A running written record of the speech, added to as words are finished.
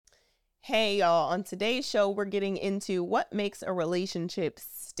Hey y'all, on today's show, we're getting into what makes a relationship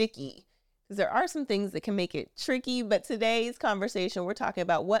sticky. Because there are some things that can make it tricky, but today's conversation, we're talking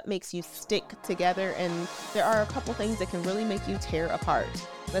about what makes you stick together, and there are a couple things that can really make you tear apart.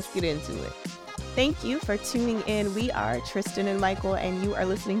 Let's get into it. Thank you for tuning in. We are Tristin and Michael, and you are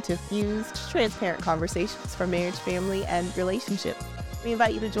listening to Fused, transparent conversations for marriage, family, and relationships. We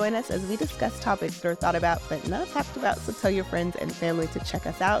invite you to join us as we discuss topics that are thought about but not talked about, so tell your friends and family to check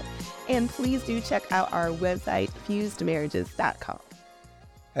us out. And please do check out our website, fusedmarriages.com.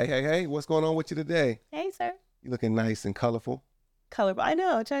 Hey, what's going on with you today? Hey, sir. You looking nice and colorful. Colorful. I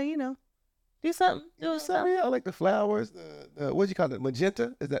know. Try, do something. Do something. I like the flowers. What do you call it?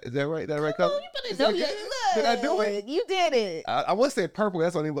 Magenta? Is that right? That right color? You better know. Did I do it? You did it. I would say purple.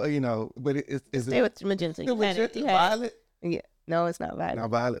 That's only, but Stay with magenta. You magenta? You Violet? Yeah. No, it's not violet. Not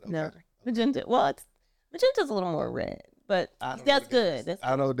violet? Okay. No. Magenta. Well, magenta's a little more red, but that's good. I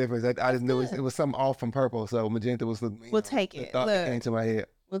don't know the difference. I just knew it was something off from purple, so magenta was the We'll take it. the thought that came to my head.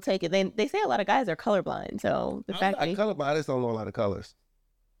 We'll take it. They say a lot of guys are colorblind, so the fact I'm colorblind. I just don't know a lot of colors.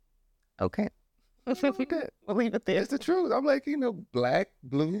 Okay. We'll leave it there. It's the truth. I'm like, black,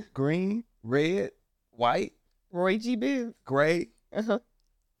 blue, green, red, white, Roy G. Biv. gray. Uh-huh.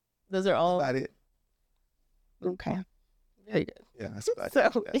 Those are all. About it. Okay. Very good. Yeah, that's about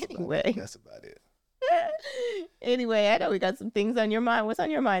So, it. anyway. That's about it. Anyway, I know we got some things on your mind. What's on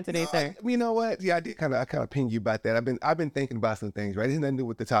your mind today, sir? You know what? Yeah, I kind of pinged you about that. I've been thinking about some things, right? It has nothing to do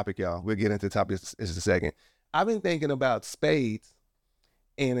with the topic, y'all. We'll get into the topic in just a second. I've been thinking about spades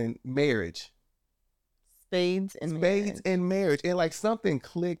and in marriage. Spades and marriage. And like something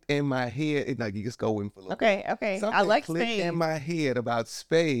clicked in my head. It's like you just go in for a little Okay. Something I like clicked spades. in my head about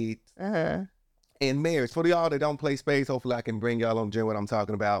spades Uh-huh. and marriage. For y'all that don't play spades, hopefully I can bring y'all on to what I'm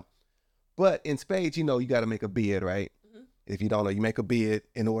talking about. But in spades, you got to make a bid, right? Mm-hmm. If you don't know, you make a bid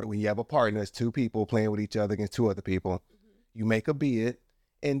in order when you have a partner, it's two people playing with each other against two other people. Mm-hmm. You make a bid,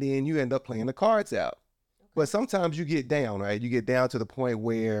 and then you end up playing the cards out. Okay. But sometimes you get down, right? You get down to the point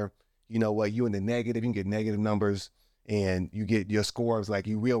where, you in the negative, you can get negative numbers, and you get your scores like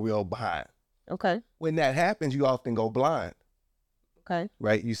you real behind. Okay. When that happens, you often go blind. Okay.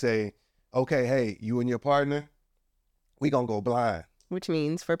 Right? You say, okay, hey, you and your partner, we going to go blind. Which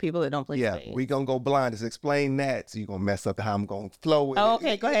means for people that don't play spades. Yeah, we going to go blind. Just explain that. So you're going to mess up how I'm going to flow with it.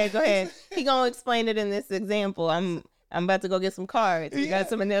 Okay, go ahead. He going to explain it in this example. I'm about to go get some cards. We got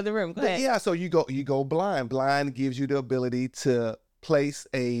some in the other room. Go ahead. Yeah, so you go blind. Blind gives you the ability to place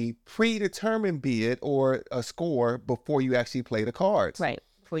a predetermined bid or a score before you actually play the cards. Right.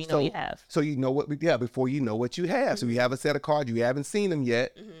 Before you know what you have. So you know before you know what you have. Mm-hmm. So you have a set of cards, you haven't seen them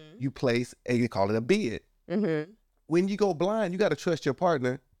yet. Mm-hmm. You place you call it a bid. Mm-hmm. When you go blind, you got to trust your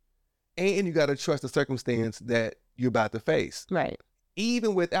partner, and you got to trust the circumstance that you're about to face. Right.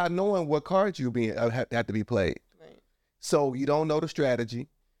 Even without knowing what cards have to be played. Right. So you don't know the strategy,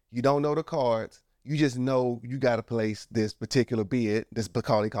 you don't know the cards. You just know you got to place this particular bid, because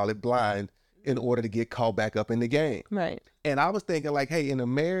they call it blind, in order to get caught back up in the game. Right. And I was thinking like, hey, in a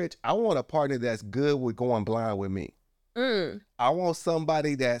marriage, I want a partner that's good with going blind with me. I want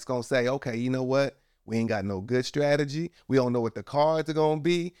somebody that's going to say, okay, you know what? We ain't got no good strategy. We don't know what the cards are going to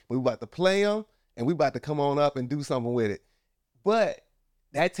be. We about to play them, and we about to come on up and do something with it. But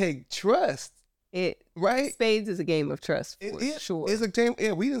that takes trust. Right? Spades is a game of trust, sure. It's a game.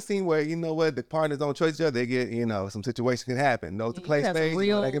 Yeah, we didn't see where, the partners don't trust each other. They get, some situations can happen. Those to play spades,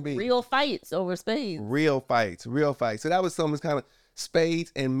 that can be real fights over spades. Real fights. So that was something kind of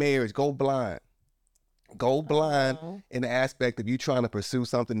spades and marriage. Go blind. Go blind in the aspect of you trying to pursue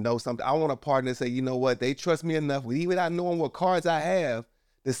something, know something. I want a partner to say, you know what, they trust me enough, even without knowing what cards I have,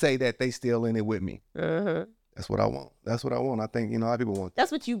 to say that they still in it with me. Uh-huh. That's what I want. I think, a lot of people want.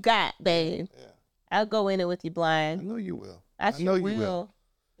 That's what you got, babe. Yeah. I'll go in it with you blind. I know you will. I know you will.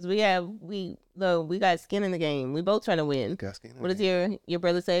 Because we got skin in the game. We both trying to win. Got skin in what does your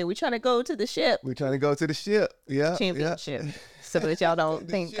brother say? We're trying to go to the ship. We're trying to go to the ship. Yeah. Championship. Yeah. So that y'all don't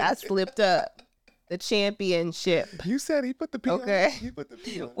think I slipped up. The championship. You said he put the P on. Okay. He put the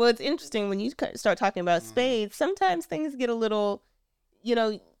P on. Well, it's interesting when you start talking about spades. Sometimes things get a little,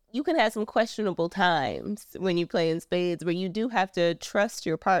 you can have some questionable times when you play in spades where you do have to trust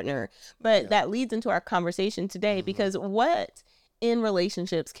your partner. But that leads into our conversation today, because what in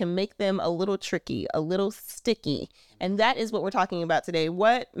relationships can make them a little tricky, a little sticky? And that is what we're talking about today.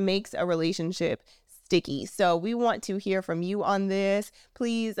 What makes a relationship sticky? So we want to hear from you on this.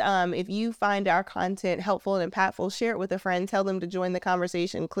 Please, if you find our content helpful and impactful, share it with a friend. Tell them to join the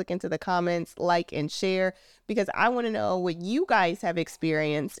conversation. Click into the comments, like and share, because I want to know what you guys have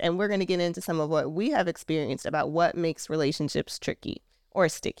experienced, and we're going to get into some of what we have experienced about what makes relationships tricky. or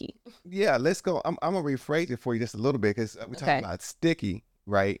sticky? Yeah, let's go. I'm gonna rephrase it for you just a little bit because we're talking about sticky,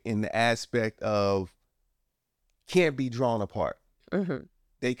 right? In the aspect of can't be drawn apart. Mm-hmm.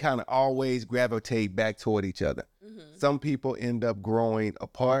 They kind of always gravitate back toward each other. Mm-hmm. Some people end up growing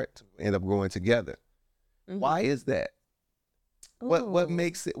apart, end up growing together. Mm-hmm. Why is that? What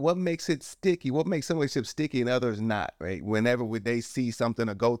makes it sticky? What makes some relationships sticky and others not, right? Whenever they see something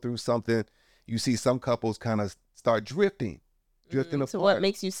or go through something, you see some couples kind of start drifting apart. So what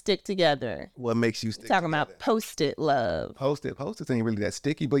makes you stick together? What makes you stick Talking together? about post-it love. Post-it ain't really that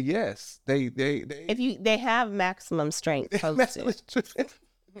sticky, but yes, they They have maximum strength post-it.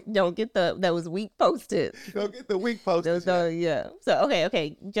 Don't get those weak post-it. Don't get the weak post-it. Yeah. So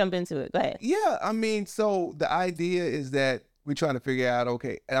okay, jump into it. Go ahead. Yeah, I mean, so the idea is that we're trying to figure out,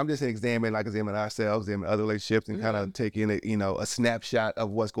 okay, and I'm just examining ourselves, examining other relationships, and kind of taking a snapshot of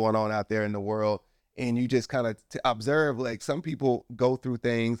what's going on out there in the world. And you just kind of observe, like, some people go through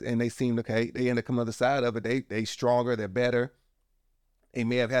things and they seem okay. They end up coming on the side of it. They stronger, they're better. They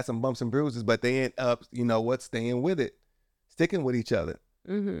may have had some bumps and bruises, but they end up, staying with it, sticking with each other.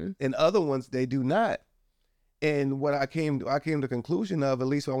 Mm-hmm. And other ones, they do not. And what I came to the conclusion of, at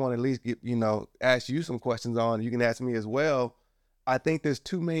least I want to at least get, ask you some questions on, you can ask me as well. I think there's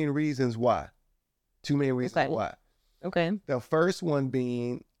two main reasons why. Why. Okay. The first one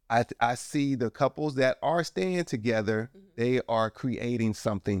being, I see the couples that are staying together, they are creating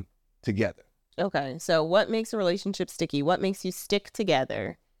something together. Okay. So what makes a relationship sticky? What makes you stick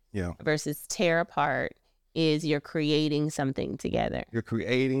together? Yeah. Versus tear apart is you're creating something together. You're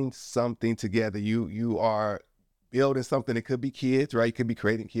creating something together. You are building something. It could be kids, right? You could be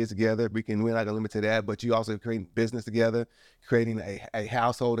creating kids together. We're not gonna limit to that, but you also creating business together, creating a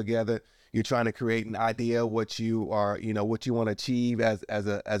household together. You're trying to create an idea what you are, what you want to achieve as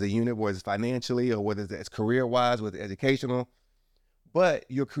a unit, whether it's financially or whether it's career wise, whether it's educational. But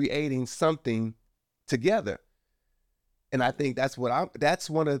you're creating something together. And I think that's one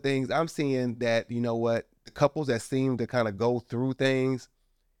of the things I'm seeing, that, the couples that seem to kind of go through things,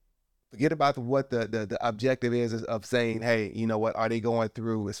 forget about what the objective is of saying, hey, are they going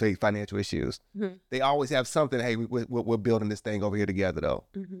through, say, financial issues? Mm-hmm. They always have something, hey, we're building this thing over here together, though.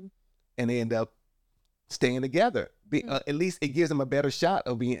 Mm-hmm. And they end up staying together. At least it gives them a better shot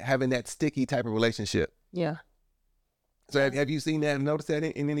of having that sticky type of relationship. Yeah. So have you seen that, noticed that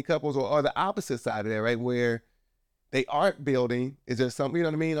in any couples, or the opposite side of that, right, where they aren't building? Is there something, you know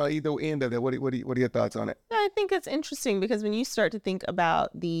what I mean, or either end of that? What are your thoughts on it? I think it's interesting because when you start to think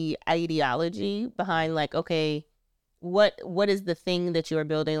about the ideology behind, like, okay, what is the thing that you're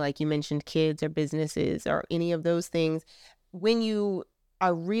building? Like you mentioned, kids or businesses or any of those things. When you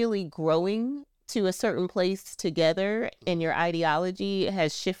are really growing to a certain place together and your ideology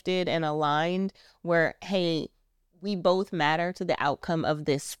has shifted and aligned where, hey, we both matter to the outcome of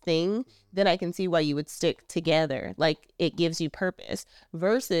this thing, then I can see why you would stick together. Like, it gives you purpose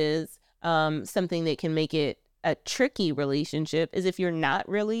versus something that can make it a tricky relationship is if you're not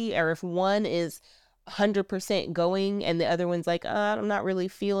really, or if one is 100% going and the other one's like, I'm not really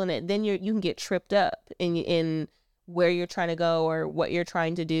feeling it. Then you can get tripped up in where you're trying to go or what you're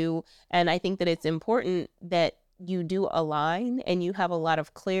trying to do. And I think that it's important that you do align and you have a lot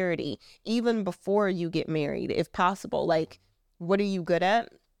of clarity even before you get married, if possible. Like, what are you good at?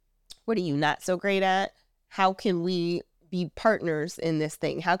 What are you not so great at? How can we be partners in this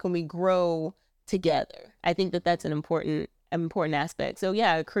thing? How can we grow together? I think that that's an important aspect. So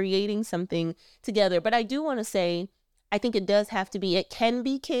yeah, creating something together. But I do want to say, I think it can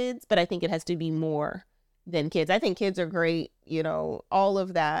be kids, but I think it has to be more than kids. I think kids are great, all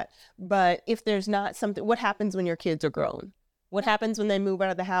of that. But if there's not something, what happens when your kids are grown? What happens when they move out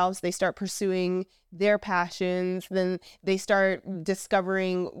of the house? They start pursuing their passions. Then they start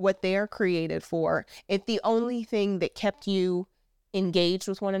discovering what they're created for. If the only thing that kept you engaged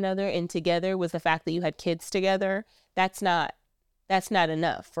with one another and together was the fact that you had kids together, that's not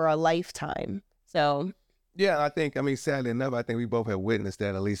enough for a lifetime. So yeah, sadly enough, I think we both have witnessed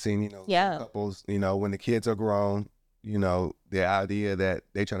that, at least seen, couples, when the kids are grown, the idea that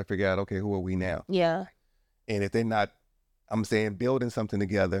they try to figure out, okay, who are we now? Yeah. And if they're not, I'm saying, building something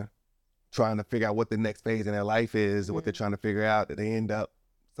together, trying to figure out what the next phase in their life is, what they're trying to figure out, that they end up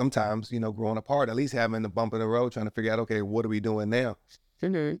sometimes, growing apart, at least having a bump in the road, trying to figure out, okay, what are we doing now?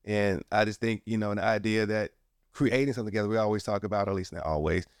 Mm-hmm. And I just think, the idea that creating something together, we always talk about, or at least not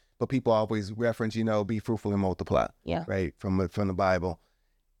always, but people always reference, be fruitful and multiply. Yeah. Right. From the Bible.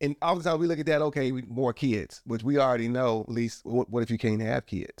 And oftentimes we look at that, okay, more kids, which we already know, at least, what if you can't have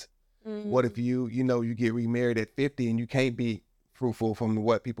kids? Mm-hmm. What if you get remarried at 50 and you can't be fruitful, from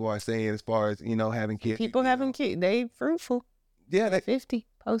what people are saying as far as, having kids? People having kids, they fruitful. Yeah, 50,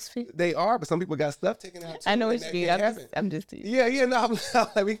 post 50. they are, but some people got stuff taken out too. I know what and you that mean. can't happen. I'm just Yeah, no, I'm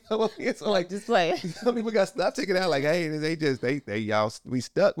like, so like, just playing. some people got stuff taken out. Like, hey, they y'all, we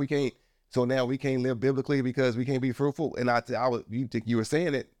stuck. We can't. So now we can't live biblically because we can't be fruitful. And you think you were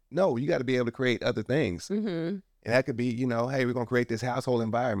saying it? No, you got to be able to create other things, and that could be, hey, we're gonna create this household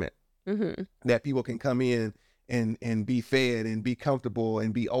environment that people can come in and be fed and be comfortable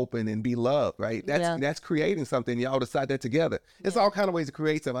and be open and be loved, right? That's creating something. Y'all decide that together. It's all kind of ways to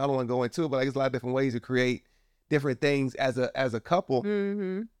create something. I don't want to go into it, but there's a lot of different ways to create different things as a couple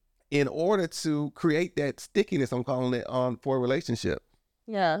in order to create that stickiness, I'm calling it, for a relationship.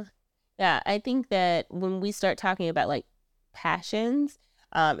 Yeah. I think that when we start talking about like passions,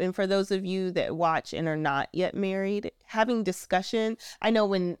 and for those of you that watch and are not yet married, having discussion. I know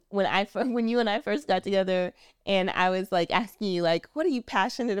when you and I first got together, and I was like asking you like, what are you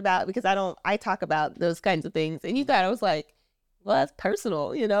passionate about? Because I talk about those kinds of things, and you thought I was like, well, that's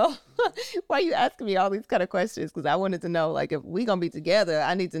personal, Why are you asking me all these kind of questions? Because I wanted to know, like, if we gonna be together,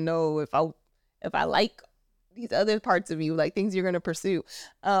 I need to know if I like these other parts of you, like things you're going to pursue.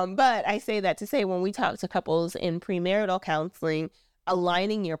 But I say that to say, when we talk to couples in premarital counseling,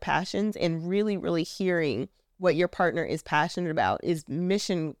 aligning your passions and really, really hearing what your partner is passionate about is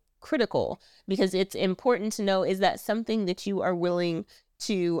mission critical, because it's important to know, is that something that you are willing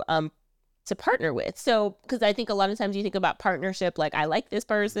to partner with? So, because I think a lot of times you think about partnership, like, I like this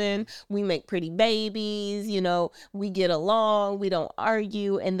person, we make pretty babies, we get along, we don't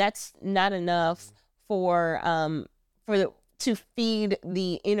argue, and that's not enough to feed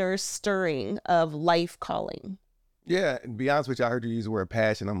the inner stirring of life calling. Yeah, and to be honest with you, I heard you use the word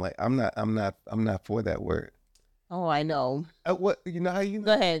passion. I'm like, I'm not for that word. Oh, I know. What how you know?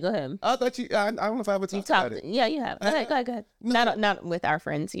 Go ahead. I thought I don't know if I ever talked about it. Yeah, you have. Go ahead. No. Not with our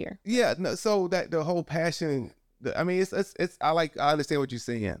friends here. Yeah, no. So that the whole passion. I mean, it's. I understand what you're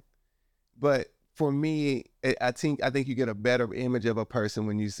saying, but for me, I think you get a better image of a person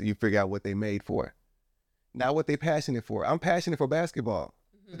when you figure out what they made for. Not what they passionate for. I'm passionate for basketball.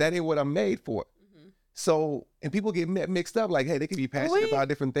 That ain't what I'm made for. So, and people get mixed up, like, hey, they can be passionate about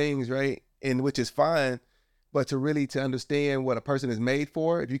different things, right? And which is fine, but to understand what a person is made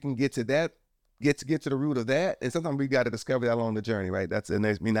for, if you can get to that, get to the root of that, and sometimes we got to discover that along the journey, right? And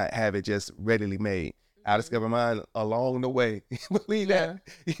there's me not have it just readily made. I discovered mine along the way. Believe that,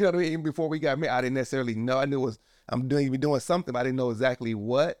 you know what I mean? Even before we got married, I didn't necessarily know. I knew I'm doing something, but I didn't know exactly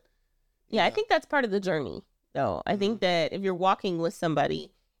what. Yeah, I think that's part of the journey, though. I think that if you're walking with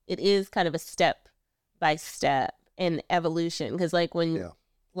somebody, it is kind of a step by step in evolution. Because like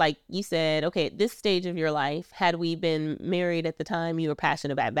like you said, okay, at this stage of your life, had we been married at the time you were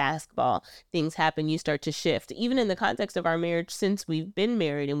passionate about basketball, things happen, you start to shift. Even in the context of our marriage, since we've been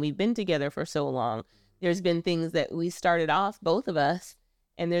married and we've been together for so long, there's been things that we started off, both of us,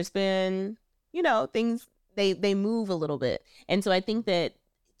 and there's been, things, they move a little bit. And so I think that,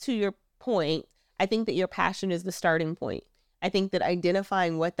 to your point, I think that your passion is the starting point. I think that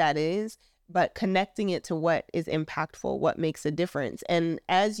identifying what that is, but connecting it to what is impactful, what makes a difference. And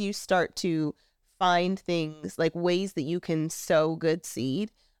as you start to find things, like ways that you can sow good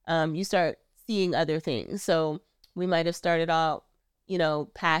seed, you start seeing other things. So we might have started out,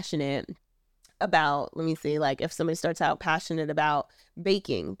 passionate about, let me see, like if somebody starts out passionate about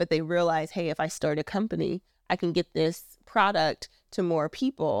baking, but they realize, hey, if I start a company, I can get this product to more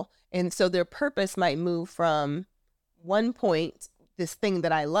people. And so their purpose might move from one point, this thing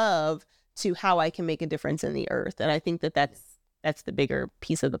that I love, to how I can make a difference in the earth. And I think that that's the bigger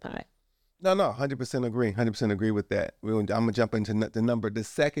piece of the pie. No, 100% agree. 100% agree with that. I'm going to jump into the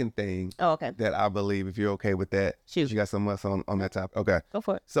second thing that I believe, if you're okay with that. Shoot. You got something else on that topic? Okay. Go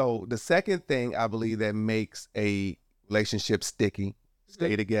for it. So the second thing I believe that makes a relationship sticky,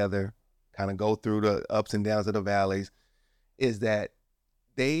 stay together, kind of go through the ups and downs of the valleys, is that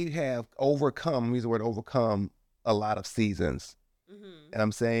they have overcome, use the word overcome, a lot of seasons. And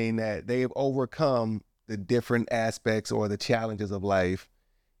I'm saying that they have overcome the different aspects or the challenges of life,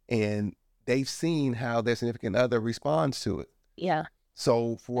 and they've seen how their significant other responds to it. Yeah.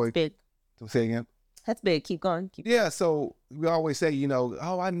 So That's big. Say again? That's big. Keep going. Yeah. So we always say,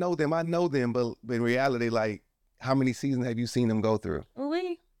 oh, I know them. But in reality, like, how many seasons have you seen them go through?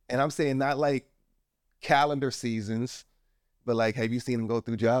 Oui. And I'm saying not like calendar seasons, but like, have you seen them go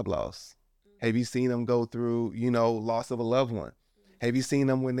through job loss? Have you seen them go through, loss of a loved one? Have you seen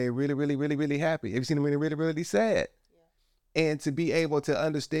them when they're really, really, really, really happy? Have you seen them when they're really, really sad? Yeah. And to be able to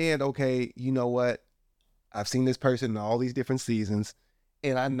understand, okay, you know what? I've seen this person in all these different seasons,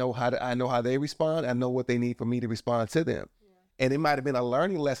 and I know how they respond. I know what they need for me to respond to them. Yeah. And it might have been a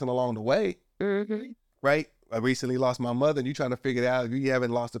learning lesson along the way, right? I recently lost my mother, and you're trying to figure it out. You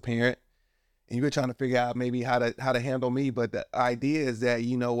haven't lost a parent, and you're trying to figure out maybe how to handle me. But the idea is that,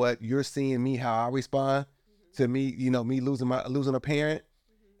 you know what, you're seeing me, how I respond to me, you know, me losing a parent,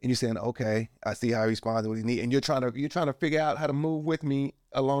 and you're saying, okay, I see how he responds, what he needs, and you're trying to figure out how to move with me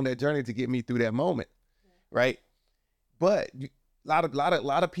along that journey to get me through that moment, right? But a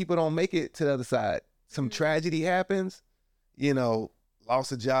lot of people don't make it to the other side. Some tragedy happens, you know,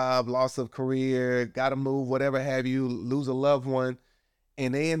 lost a job, loss of career, got to move, whatever have you, lose a loved one,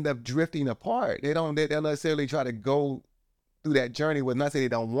 and they end up drifting apart. They don't necessarily try to go through that journey with, not say they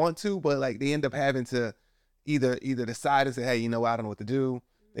don't want to, but like they end up having to either decide and say, hey, you know, I don't know what to do.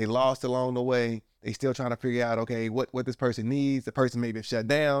 They lost along the way. They still trying to figure out, okay, what this person needs. The person may be shut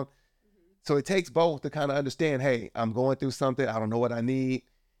down. So it takes both to kind of understand, hey, I'm going through something. I don't know what I need.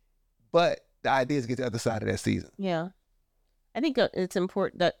 But the idea is to get to the other side of that season. Yeah. I think it's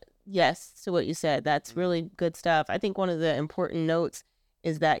important that, yes, to what you said, that's really good stuff. I think one of the important notes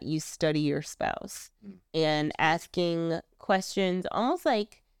is that you study your spouse and asking questions, almost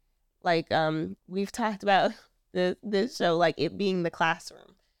like we've talked about this show, like it being the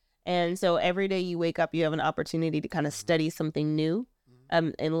classroom. And so every day you wake up, you have an opportunity to kind of study something new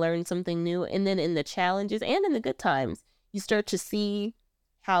and learn something new. And then in the challenges and in the good times, you start to see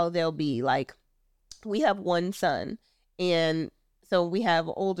how they'll be. Like, we have one son, and so we have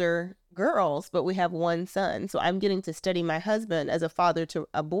older girls, but we have one son. So I'm getting to study my husband as a father to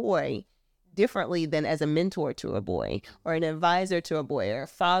a boy differently than as a mentor to a boy, or an advisor to a boy, or a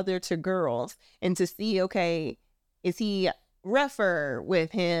father to girls, and to see, okay, is he rougher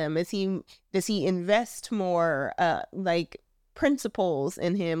with him? Does he invest more like principles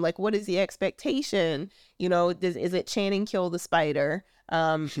in him? Like, what is the expectation? You know, is it Channing kill the spider?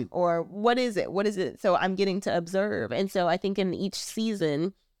 Or what is it? So I'm getting to observe. And so I think in each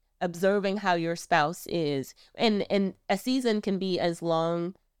season, observing how your spouse is, and a season can be as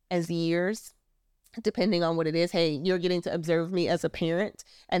long as years, depending on what it is. Hey, you're getting to observe me as a parent,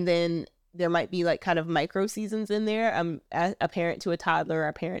 and then there might be like kind of micro seasons in there. I'm a parent to a toddler,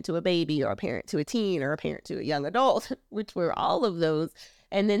 a parent to a baby, or a parent to a teen, or a parent to a young adult, which were all of those.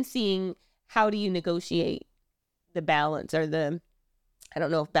 And then seeing, how do you negotiate the balance, or I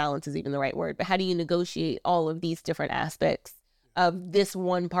don't know if balance is even the right word, but how do you negotiate all of these different aspects of this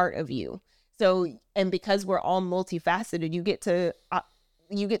one part of you? So, and because we're all multifaceted, you get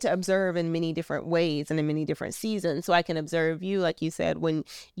to observe in many different ways and in many different seasons. So I can observe you, like you said, when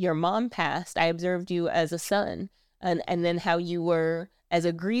your mom passed, I observed you as a son, and then how you were as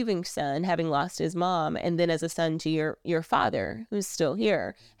a grieving son, having lost his mom, and then as a son to your father, who's still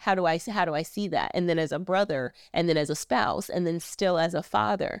here. How do I see that? And then as a brother, and then as a spouse, and then still as a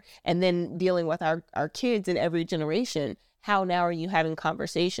father, and then dealing with our kids in every generation. How now are you having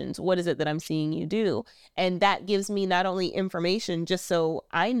conversations? What is it that I'm seeing you do? And that gives me not only information just so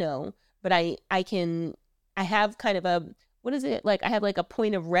I know, but I have kind of a, what is it? Like, I have like a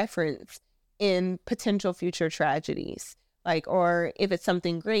point of reference in potential future tragedies. Like, or if it's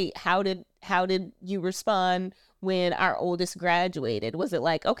something great, how did you respond when our oldest graduated? Was it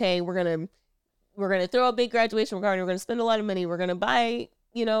like, okay, we're gonna throw a big graduation party, we're gonna spend a lot of money, we're gonna buy,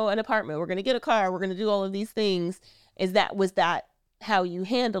 you know, an apartment, we're gonna get a car, we're gonna do all of these things? Was that how you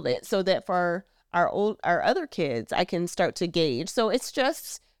handled it? So that for our other kids, I can start to gauge. So it's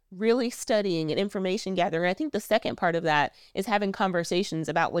just really studying and information gathering. I think the second part of that is having conversations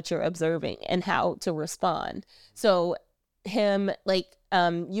about what you're observing and how to respond. So him, like,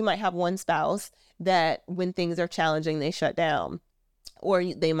 you might have one spouse that when things are challenging, they shut down, or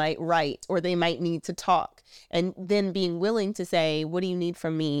they might write, or they might need to talk, and then being willing to say, what do you need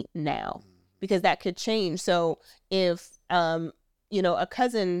from me now? Because that could change. So if, you know, a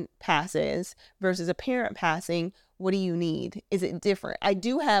cousin passes versus a parent passing, what do you need? Is it different? I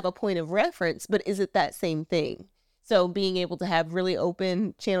do have a point of reference, but is it that same thing? So being able to have really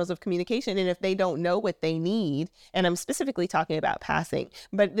open channels of communication, and if they don't know what they need, and I'm specifically talking about passing,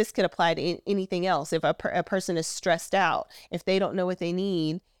 but this could apply to anything else. If a person is stressed out, if they don't know what they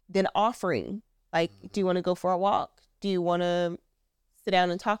need, then offering, like, do you want to go for a walk? Do you want to sit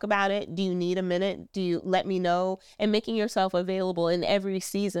down and talk about it? Do you need a minute? Do you let me know? And making yourself available in every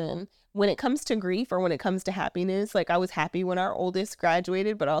season. When it comes to grief, or when it comes to happiness, like, I was happy when our oldest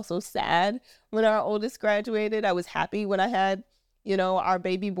graduated, but also sad when our oldest graduated. I was happy when I had, you know, our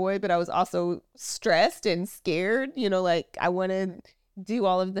baby boy, but I was also stressed and scared, you know, like, I want to do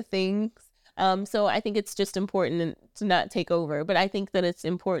all of the things. So I think it's just important to not take over, but I think that it's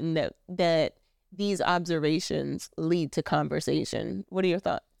important that these observations lead to conversation. What are your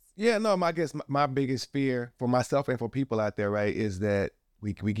thoughts? Yeah, no, I guess my biggest fear for myself and for people out there, right, is that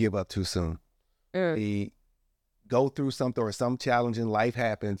we give up too soon. go through something or some challenge in life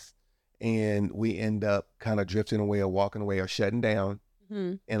happens and we end up kind of drifting away or walking away or shutting down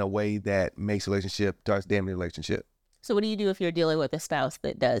in a way that makes relationship, starts damaging the relationship. So what do you do if you're dealing with a spouse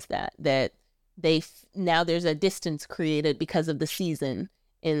that does that? That now there's a distance created because of the season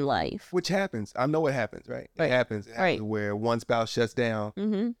in life. Which happens. I know it happens, right? It happens. It happens where one spouse shuts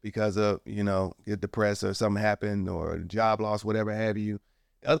down because of, get depressed or something happened or job loss, whatever have you.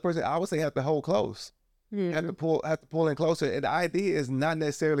 The other person, I would say, have to hold close. Have to pull in closer. And the idea is not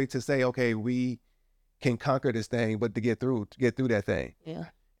necessarily to say, okay, we can conquer this thing, but to get through that thing. Yeah.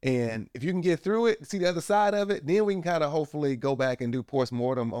 And if you can get through it, see the other side of it, then we can kind of hopefully go back and do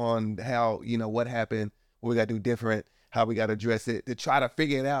postmortem on how, what happened, what we got to do different, how we got to address it, to try to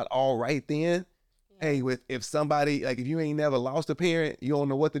figure it out all right then. Yeah. Hey, if somebody, like if you ain't never lost a parent, you don't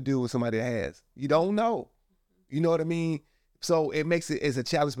know what to do with somebody that has. You don't know. You know what I mean? So it makes it as a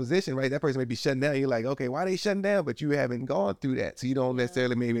challenge position, right? That person may be shutting down. You're like, okay, why are they shutting down? But you haven't gone through that. So you don't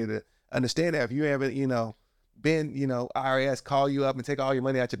necessarily maybe to understand that. If you haven't, been, IRS call you up and take all your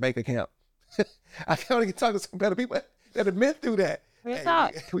money out your bank account. I can only talk to some better people that have been through that.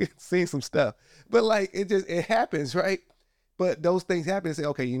 We've seen some stuff. But like, it happens, right? But those things happen and say,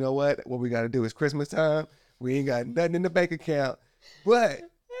 okay, you know what we got to do is Christmas time. We ain't got nothing in the bank account. But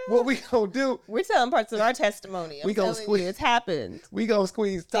what we gonna do? We're telling parts of our testimony. We gonna squeeze. It's happened. We gonna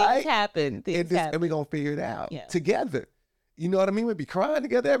squeeze tight. Things happen. And we gonna figure it out together. You know what I mean? We'd be crying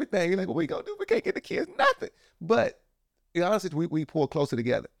together, everything. You're like, what we gonna do? We can't get the kids nothing. But honestly, we pull closer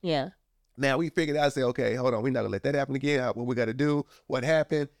together. Yeah. Now we figured out, say, okay, hold on, we're not gonna let that happen again. What we gotta do, what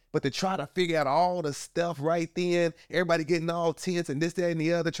happened. But to try to figure out all the stuff right then, everybody getting all tense and this, that, and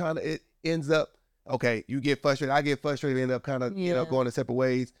the other, it ends up, okay, you get frustrated, I get frustrated, we end up kind of, going in separate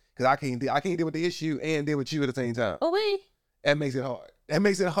ways. Because I can't deal with the issue and deal with you at the same time. Oh, that makes it hard. That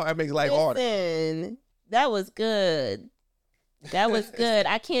makes life harder. That was good. That was good.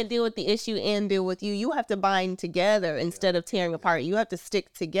 I can't deal with the issue and deal with you. You have to bind together instead of tearing apart. You have to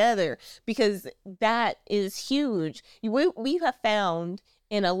stick together because that is huge. We have found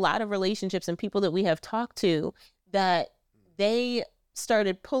in a lot of relationships and people that we have talked to that they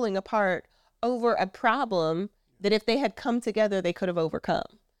started pulling apart over a problem that if they had come together, they could have overcome.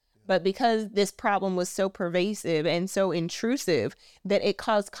 But because this problem was so pervasive and so intrusive that it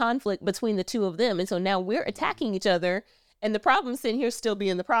caused conflict between the two of them. And so now we're attacking each other. And the problem sitting here still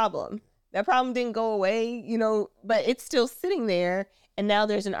being the problem. That problem didn't go away, but it's still sitting there. And now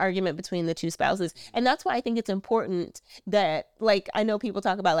there's an argument between the two spouses. And that's why I think it's important that, like, I know people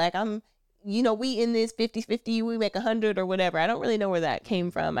talk about, like, we in this 50-50, we make 100 or whatever. I don't really know where that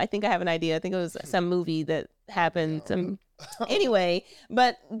came from. I think I have an idea. I think it was some movie that happened. Anyway,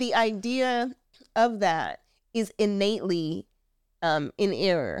 but the idea of that is innately in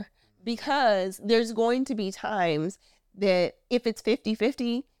error because there's going to be times that if it's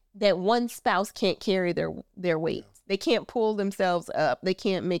 50-50, that one spouse can't carry their weight. They can't pull themselves up. They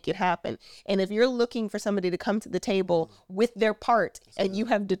can't make it happen. And if you're looking for somebody to come to the table with their part and you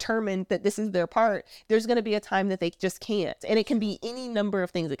have determined that this is their part, there's going to be a time that they just can't. And it can be any number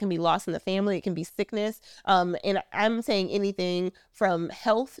of things. It can be loss in the family. It can be sickness. And I'm saying anything from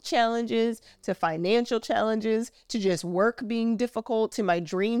health challenges to financial challenges to just work being difficult to my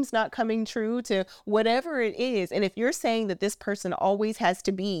dreams not coming true to whatever it is. And if you're saying that this person always has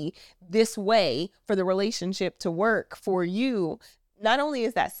to be this way for the relationship to work for you, not only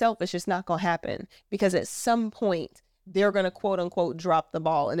is that selfish, it's not going to happen because at some point they're going to quote unquote drop the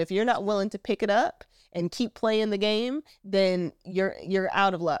ball. And if you're not willing to pick it up and keep playing the game, then you're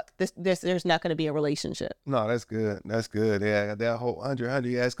out of luck. There's not going to be a relationship. No, that's good. That's good. Yeah, that whole 100,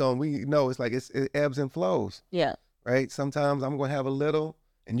 yeah, we know it's like it ebbs and flows. Yeah. Right. Sometimes I'm going to have a little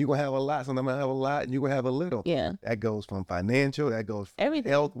and you're going to have a lot. Sometimes I'm going to have a lot and you're going to have a little. Yeah. That goes from financial, that goes from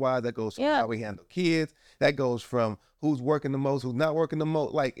everything. Health-wise, that goes from how we handle kids. That goes from who's working the most, who's not working the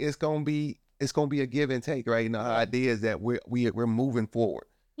most. Like it's gonna be a give and take, right? The idea is that we're moving forward.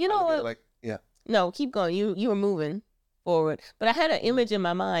 You know what? No, keep going. You were moving forward, but I had an image in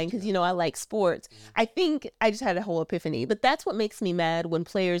my mind because I like sports. I think I just had a whole epiphany. But that's what makes me mad when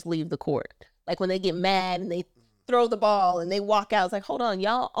players leave the court. Like when they get mad and they throw the ball and they walk out. It's like, hold on,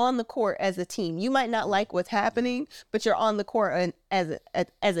 y'all on the court as a team. You might not like what's happening, but you're on the court as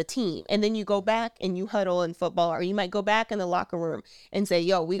a team. And then you go back and you huddle in football, or you might go back in the locker room and say,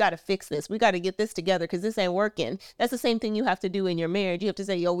 yo, we got to fix this. We got to get this together because this ain't working. That's the same thing you have to do in your marriage. You have to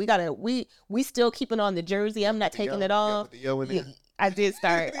say, yo, we still keeping on the jersey. I'm not taking it off. I did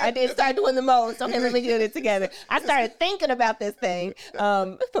start doing the most. Okay, let me get it together. I started thinking about this thing,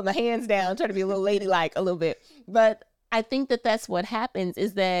 put my hands down, try to be a little ladylike a little bit. But I think that that's what happens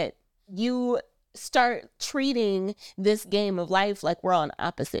is that you start treating this game of life like we're on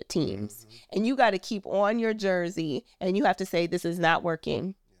opposite teams. And you got to keep on your jersey and you have to say, this is not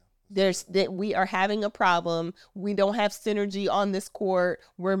working. We are having a problem. We don't have synergy on this court.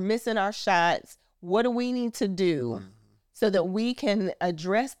 We're missing our shots. What do we need to do so that we can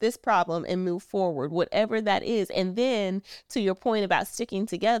address this problem and move forward, whatever that is? And then to your point about sticking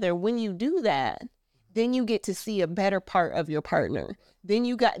together, when you do that, then you get to see a better part of your partner. Then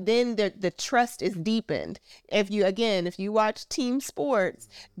the trust is deepened. If you watch team sports,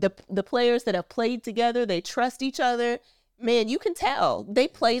 the players that have played together, they trust each other. Man, you can tell they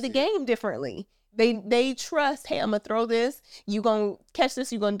play the game differently. They trust, hey, I'm gonna throw this, you gonna catch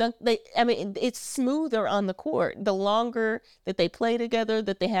this, you gonna dunk. It's smoother on the court. The longer that they play together,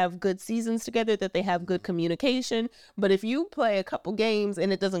 that they have good seasons together, that they have good communication. But if you play a couple games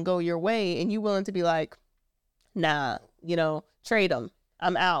and it doesn't go your way and you're willing to be like, nah, trade them,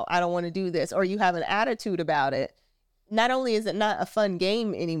 I'm out, I don't want to do this, or you have an attitude about it, not only is it not a fun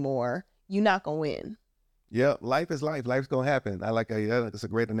game anymore, you're not gonna win. Yeah, life is life. Life's gonna happen. I like it's a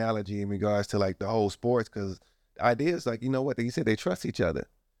great analogy in regards to like the whole sports, because the idea is like, you know what, you said they trust each other.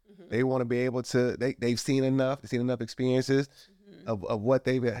 They want to be able to. They've seen enough experiences of what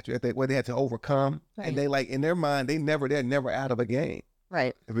they had to overcome, right. And they like in their mind they're never out of a game.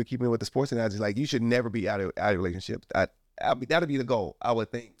 Right. If we're keeping with the sports analogy, like you should never be out of relationships. That'd be the goal, I would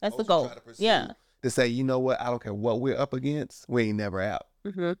think. That's the goal. To say, you know what, I don't care what we're up against, we ain't never out.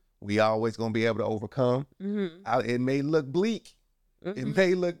 We always gonna be able to overcome. It may look bleak,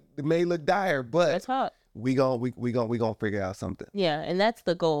 it may look dire, but that's hot. We gonna figure out something. Yeah, and that's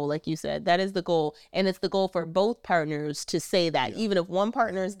the goal, like you said. That is the goal, and it's the goal for both partners to say that. Yeah. Even if one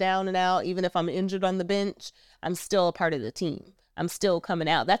partner is down and out, even if I'm injured on the bench, I'm still a part of the team. I'm still coming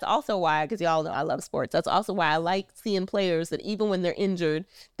out. That's also why, because y'all know I love sports, that's also why I like seeing players that even when they're injured,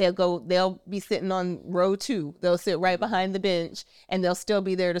 they'll be sitting on row 2. They'll sit right behind the bench and they'll still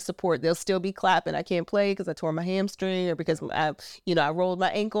be there to support. They'll still be clapping. I can't play because I tore my hamstring or because I rolled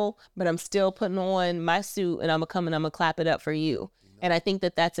my ankle, but I'm still putting on my suit and I'm gonna clap it up for you. And I think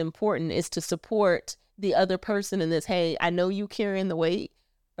that that's important, is to support the other person in this. Hey, I know you carrying the weight,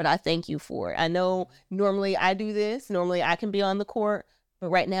 but I thank you for it. I know normally I do this. Normally I can be on the court. But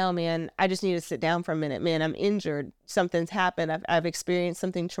right now, man, I just need to sit down for a minute. Man, I'm injured. Something's happened. I've experienced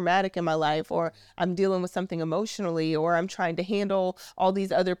something traumatic in my life, or I'm dealing with something emotionally, or I'm trying to handle all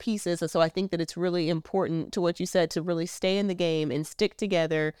these other pieces. And so I think that it's really important, to what you said, to really stay in the game and stick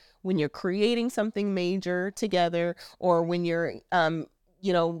together when you're creating something major together, or when you're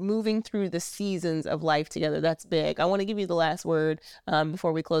moving through the seasons of life together. That's big. I want to give you the last word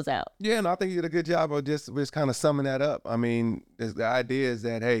before we close out. Yeah, and I think you did a good job of just kind of summing that up. I mean, the idea is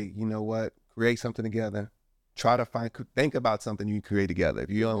that, hey, you know what? Create something together. Try to think about something you can create together.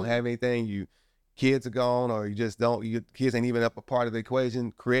 If you don't have anything, kids are gone, or you just don't, your kids ain't even up a part of the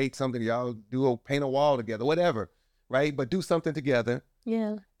equation, create something. Y'all paint a wall together, whatever, right? But do something together.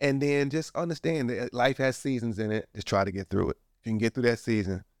 Yeah. And then just understand that life has seasons in it. Just try to get through it. If you can get through that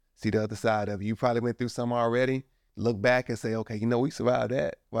season, see the other side of it. You probably went through some already. Look back and say, okay, we survived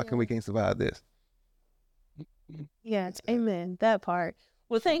that. Why can we can't survive this? Yeah, amen. That part.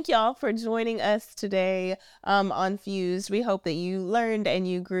 Well, thank y'all for joining us today on Fused. We hope that you learned and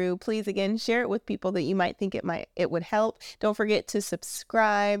you grew. Please, again, share it with people that you might think it would help. Don't forget to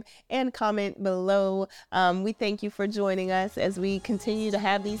subscribe and comment below. We thank you for joining us as we continue to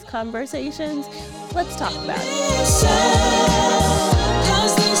have these conversations. Let's talk about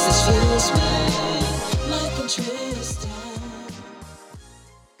it.